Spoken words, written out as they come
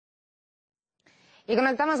Y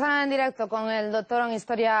conectamos ahora en directo con el doctor en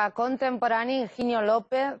historia contemporánea, Higinio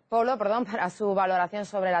Polo, para su valoración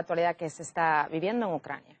sobre la actualidad que se está viviendo en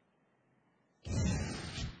Ucrania.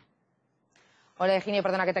 Hola Higinio,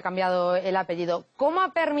 perdona que te he cambiado el apellido. ¿Cómo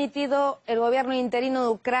ha permitido el gobierno interino de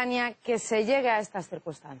Ucrania que se llegue a estas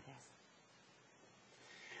circunstancias?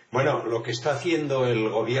 Bueno, lo que está haciendo el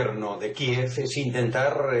gobierno de Kiev es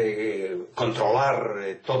intentar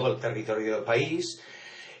controlar todo el territorio del país,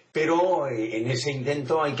 pero en ese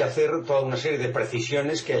intento hay que hacer toda una serie de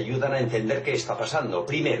precisiones que ayudan a entender qué está pasando.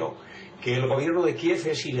 Primero, que el gobierno de Kiev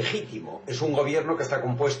es ilegítimo. Es un gobierno que está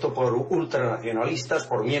compuesto por ultranacionalistas,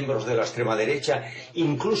 por miembros de la extrema derecha,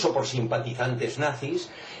 incluso por simpatizantes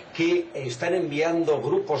nazis, que están enviando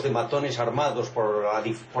grupos de matones armados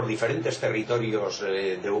por diferentes territorios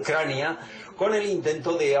de Ucrania, con el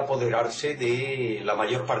intento de apoderarse de la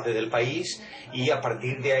mayor parte del país y a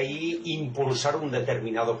partir de ahí impulsar un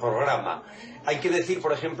determinado programa. Hay que decir,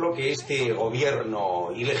 por ejemplo, que este gobierno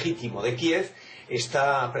ilegítimo de Kiev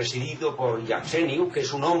está presidido por Higinio, que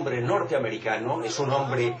es un hombre norteamericano, es un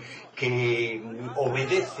hombre que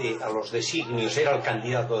obedece a los designios, era el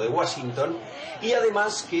candidato de Washington, y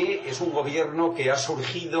además que es un gobierno que ha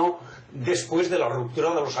surgido después de la ruptura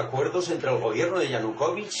de los acuerdos entre el gobierno de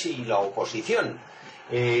Yanukovych y la oposición.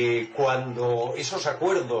 Cuando esos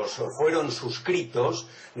acuerdos fueron suscritos,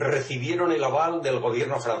 recibieron el aval del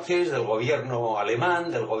gobierno francés, del gobierno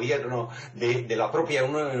alemán, del gobierno de la propia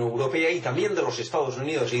Unión Europea y también de los Estados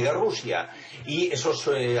Unidos y de Rusia. Y esos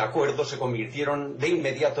acuerdos se convirtieron de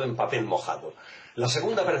inmediato en papel mojado. La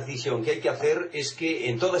segunda precisión que hay que hacer es que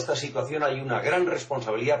en toda esta situación hay una gran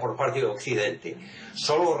responsabilidad por parte de Occidente.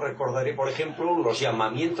 Solo recordaré, por ejemplo, los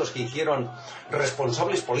llamamientos que hicieron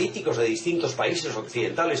responsables políticos de distintos países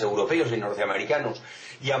occidentales, europeos y norteamericanos,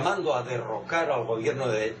 llamando a derrocar al gobierno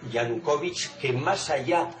de Yanukovych, que más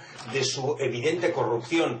allá de su evidente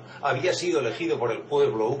corrupción había sido elegido por el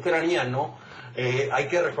pueblo ucraniano. Hay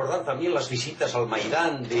que recordar también las visitas al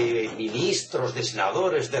Maidán de ministros, de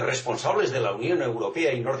senadores, de responsables de la Unión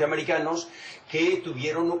Europea y norteamericanos que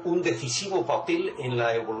tuvieron un decisivo papel en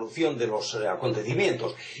la evolución de los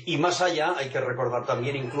acontecimientos. Y más allá hay que recordar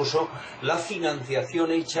también incluso la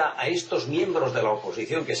financiación hecha a estos miembros de la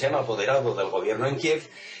oposición que se han apoderado del gobierno en Kiev,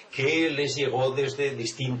 que les llegó desde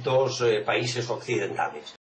distintos países occidentales.